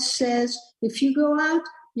inside says, if you go out,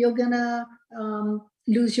 you're going to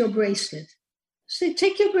lose your bracelet. Say,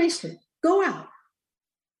 take your bracelet, go out.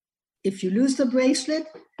 If you lose the bracelet,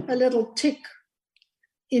 a little tick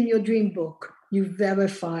in your dream book, you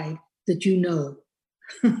verify that you know.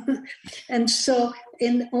 And so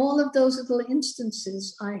in all of those little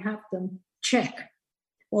instances, I have them check.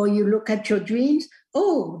 Or you look at your dreams.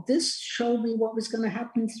 Oh, this showed me what was going to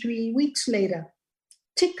happen 3 weeks later.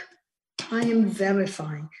 Tick. I am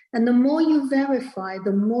verifying. And the more you verify,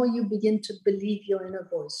 the more you begin to believe your inner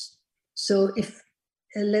voice. So if,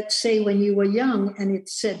 let's say when you were young and it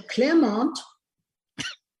said Claremont,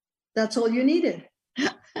 that's all you needed.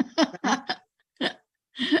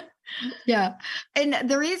 Yeah. And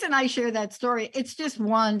the reason I share that story, it's just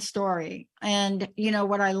one story. And, you know,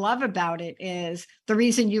 what I love about it is the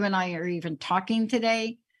reason you and I are even talking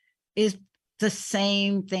today is the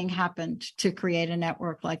same thing happened to create a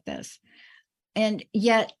network like this. And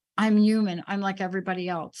yet I'm human. I'm like everybody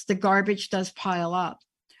else. The garbage does pile up.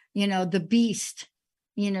 You know, the beast,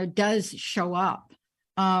 you know, does show up.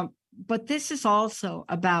 But this is also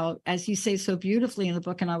about, as you say so beautifully in the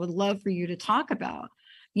book, and I would love for you to talk about,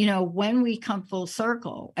 you know, when we come full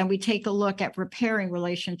circle and we take a look at repairing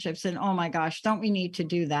relationships, and oh my gosh, don't we need to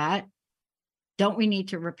do that? Don't we need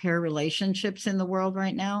to repair relationships in the world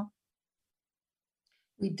right now?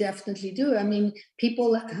 We definitely do. I mean,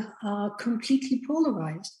 people are completely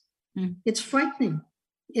polarized. It's frightening.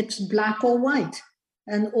 It's black or white.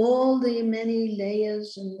 And all the many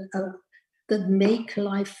layers that make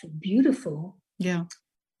life beautiful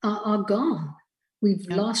are gone. We've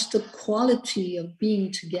lost the quality of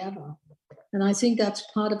being together. And I think that's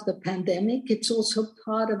part of the pandemic. It's also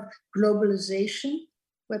part of globalization,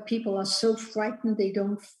 where people are so frightened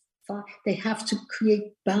they have to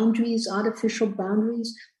create boundaries, artificial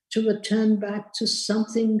boundaries, to return back to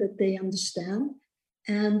something that they understand.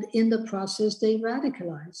 And in the process, they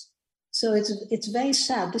radicalize. So it's very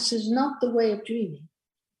sad. This is not the way of dreaming.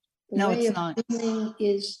 The way of dreaming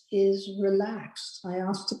is relaxed. I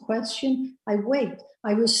ask the question, I wait,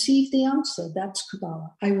 I receive the answer. That's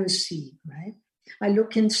Kabbalah. I receive, right? I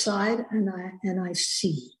look inside and I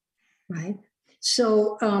see, right?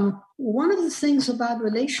 So one of the things about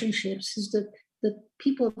relationships is that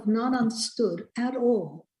people have not understood at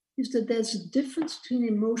all is that there's a difference between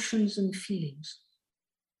emotions and feelings.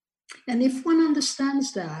 And if one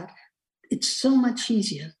understands that, it's so much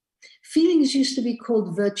easier. Feelings used to be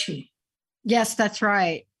called virtue. Yes, that's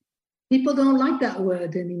right. People don't like that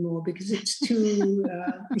word anymore because it's too,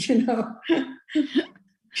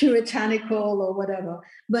 puritanical or whatever.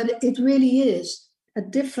 But it really is a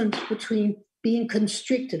difference between being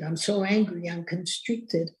constricted. I'm so angry, I'm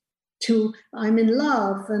constricted, to I'm in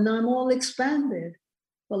love and I'm all expanded.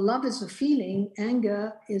 Well, love is a feeling,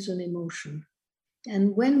 anger is an emotion.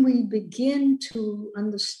 And when we begin to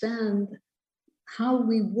understand how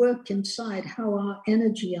we work inside, how our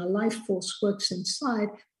energy, our life force works inside,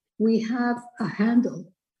 we have a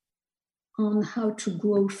handle on how to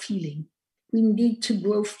grow feeling. We need to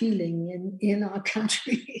grow feeling in our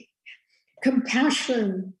country.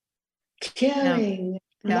 Compassion, caring,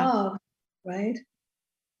 love, right?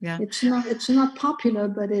 Yeah. It's not popular,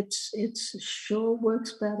 but it's sure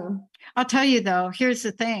works better. I'll tell you though, here's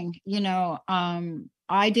the thing,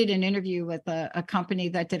 I did an interview with a company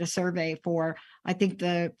that did a survey for, I think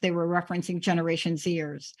they were referencing Generation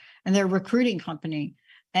Zers, and they're a recruiting company.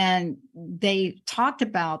 And they talked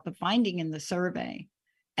about the finding in the survey.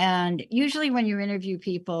 And usually when you interview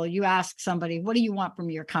people, you ask somebody, what do you want from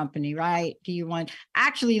your company, right?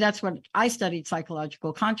 Actually, that's what I studied,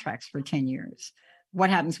 psychological contracts for 10 years. What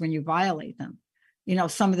happens when you violate them?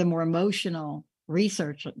 Some of the more emotional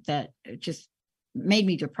research that just made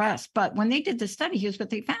me depressed. But when they did the study, here's what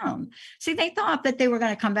they found. See, they thought that they were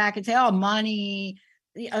going to come back and say, oh, money,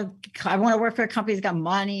 I want to work for a company that's got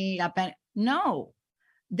money. No,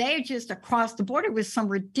 they just across the board, it was some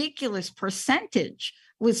ridiculous percentage,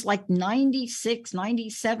 it was like 96,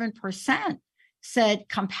 97% said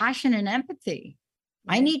compassion and empathy.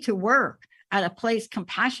 I need to work at a place,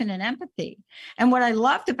 compassion and empathy. And what I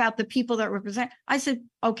loved about the people that represent, I said,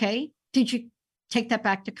 okay, did you take that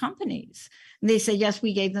back to companies? And they said, yes,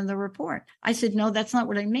 we gave them the report. I said, no, that's not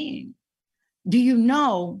what I mean. Do you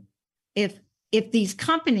know if these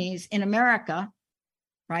companies in America,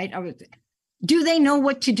 right, do they know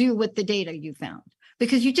what to do with the data you found?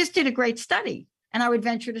 Because you just did a great study, and I would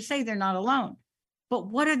venture to say they're not alone. But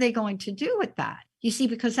what are they going to do with that? You see,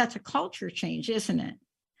 because that's a culture change, isn't it?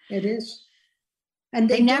 It is. And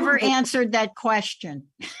they never answered that question.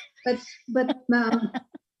 But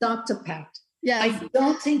Dr. Pat, yeah, I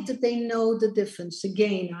don't think that they know the difference.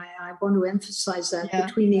 Again, I want to emphasize that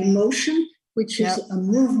between emotion, which is a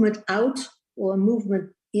movement out or a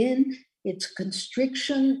movement in, it's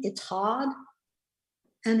constriction, it's hard,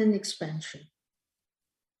 and an expansion.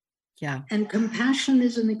 Yeah. And compassion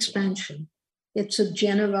is an expansion. It's a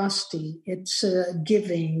generosity, it's a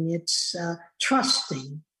giving, it's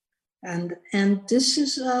trusting. And this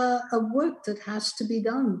is a work that has to be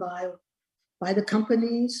done by the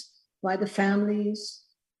companies, by the families,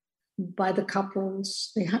 by the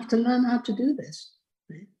couples. They have to learn how to do this.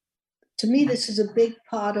 Right? To me, this is a big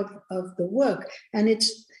part of the work. And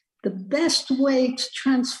it's the best way to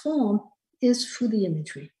transform is through the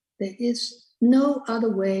imagery. There is no other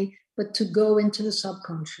way but to go into the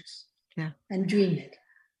subconscious and dream it.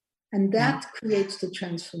 And that creates the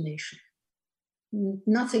transformation.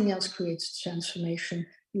 Nothing else creates transformation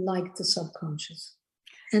like the subconscious.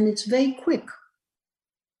 And it's very quick.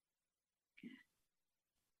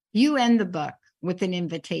 You end the book with an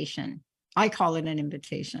invitation. I call it an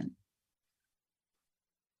invitation.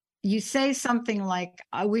 You say something like,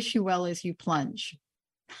 I wish you well as you plunge.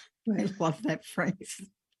 Right. I love that phrase.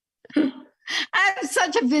 I have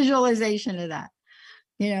such a visualization of that.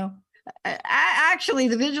 Actually,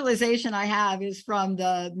 the visualization I have is from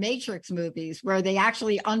the Matrix movies, where they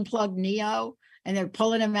actually unplug Neo and they're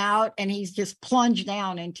pulling him out, and he's just plunged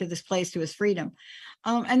down into this place to his freedom.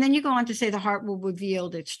 And then you go on to say the heart will reveal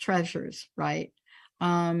its treasures, right?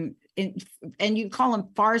 And you call them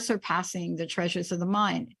far surpassing the treasures of the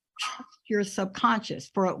mind. Trust your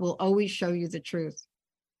subconscious, for it will always show you the truth.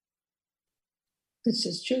 This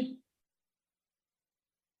is true.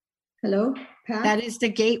 Hello, Pat? That is the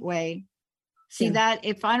gateway. See that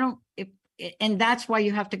if and that's why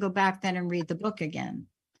you have to go back then and read the book again,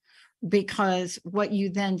 because what you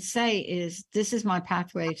then say is, this is my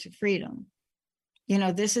pathway to freedom.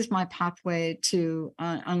 This is my pathway to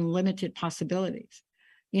unlimited possibilities.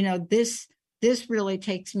 This really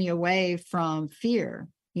takes me away from fear,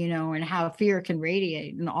 and how fear can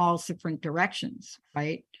radiate in all different directions,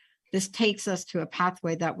 right? This takes us to a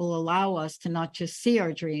pathway that will allow us to not just see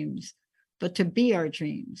our dreams, but to be our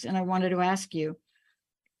dreams. And I wanted to ask you,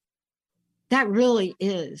 that really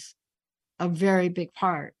is a very big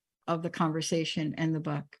part of the conversation in the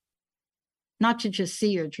book. Not to just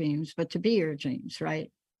see your dreams, but to be your dreams,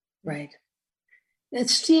 right? Right. That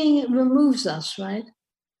seeing removes us, right?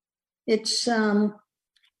 It's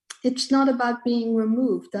not about being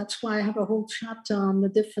removed. That's why I have a whole chapter on the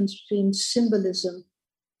difference between symbolism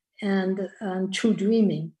and true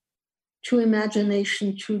dreaming. True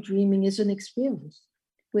imagination, true dreaming is an experience.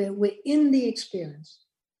 We're in the experience.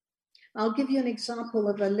 I'll give you an example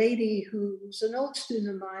of a lady who's an old student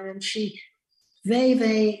of mine, and she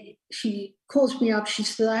calls me up. She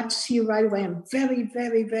said, I have to see you right away. I'm very,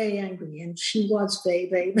 very, very angry. And she was very,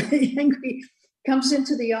 very, very angry. Comes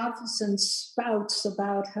into the office and spouts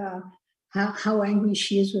about how angry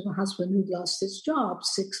she is with her husband who lost his job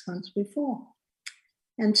 6 months before.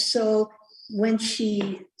 And so when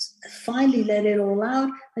she finally let it all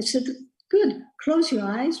out, I said, good, close your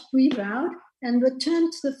eyes, breathe out, and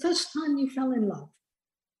return to the first time you fell in love.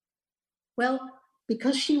 Well,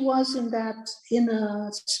 because she was in that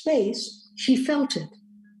inner space, she felt it.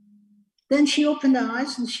 Then she opened her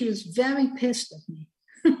eyes and she was very pissed at me.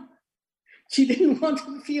 She didn't want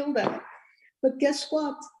to feel that. But guess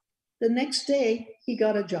what? The next day, he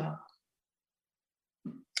got a job.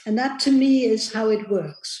 And that to me is how it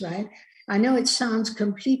works, right? I know it sounds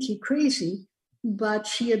completely crazy, but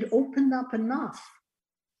she had opened up enough.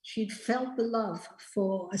 She'd felt the love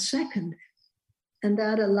for a second, and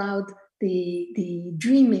that allowed the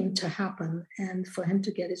dreaming to happen and for him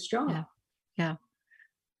to get his job. Yeah.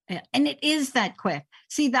 And it is that quick.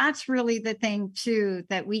 See, that's really the thing too,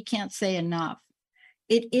 that we can't say enough.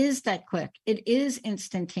 It is that quick. It is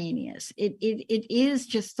instantaneous. It is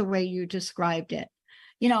just the way you described it.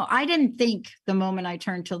 I didn't think the moment I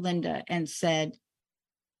turned to Linda and said,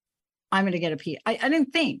 I'm going to get a PhD. I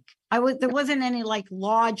didn't think. There wasn't any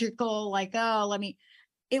logical,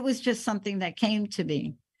 it was just something that came to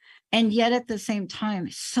me. And yet at the same time,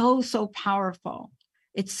 so powerful.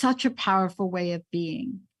 It's such a powerful way of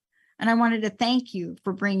being. And I wanted to thank you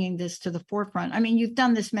for bringing this to the forefront. I mean, you've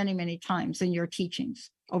done this many, many times in your teachings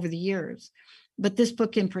over the years, but this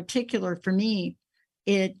book in particular, for me,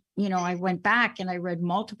 I went back and I read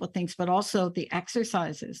multiple things, but also the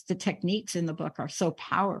exercises, the techniques in the book are so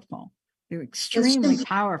powerful. They're extremely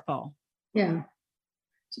powerful. Yeah.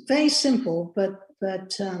 It's very simple, but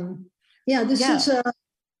this is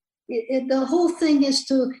the whole thing is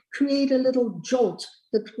to create a little jolt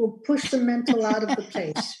that will push the mental out of the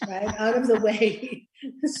place, right? Out of the way,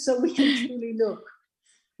 so we can truly look,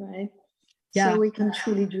 right? Yeah. So we can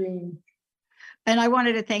truly dream. And I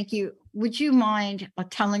wanted to thank you. Would you mind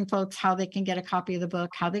telling folks how they can get a copy of the book,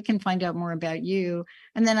 how they can find out more about you?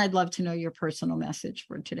 And then I'd love to know your personal message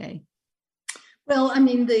for today. Well, I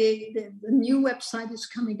mean, the new website is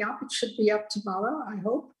coming up. It should be up tomorrow, I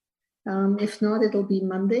hope. If not, it'll be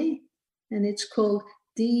Monday. And it's called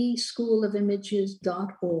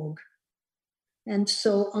theschoolofimages.org. And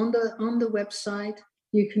so on the website,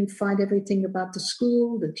 you can find everything about the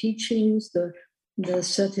school, the teachings, the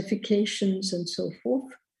certifications, and so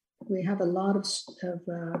forth. We have a lot of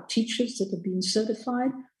teachers that have been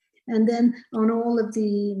certified. And then on all of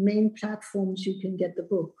the main platforms, you can get the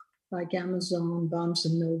book, like Amazon, Barnes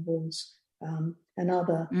and Nobles, and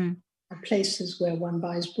other places where one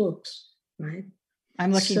buys books, right?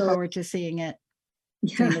 I'm looking forward to seeing it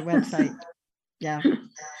on the website. Yeah.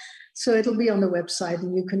 So it'll be on the website,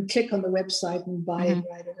 and you can click on the website and buy it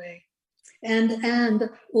right away. And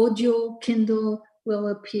audio Kindle will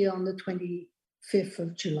appear on the 25th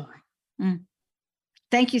of July.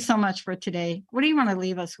 Thank you so much for today. What do you want to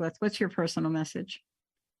leave us with? What's your personal message?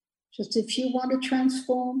 Just if you want to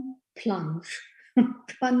transform, plunge.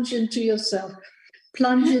 Plunge into yourself.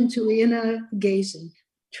 Plunge into inner gazing.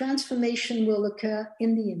 Transformation will occur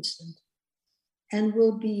in the instant and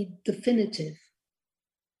will be definitive.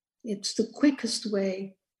 It's the quickest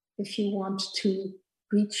way if you want to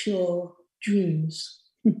reach your dreams.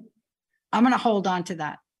 I'm going to hold on to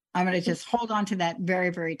that. I'm going to just hold on to that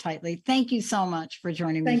very, very tightly. Thank you so much for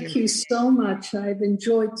joining me. Thank you so much. I've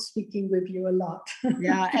enjoyed speaking with you a lot.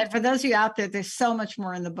 Yeah. And for those of you out there, there's so much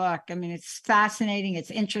more in the book. I mean, it's fascinating.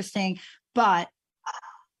 It's interesting, but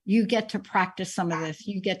you get to practice some of this.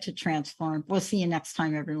 You get to transform. We'll see you next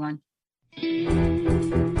time, everyone.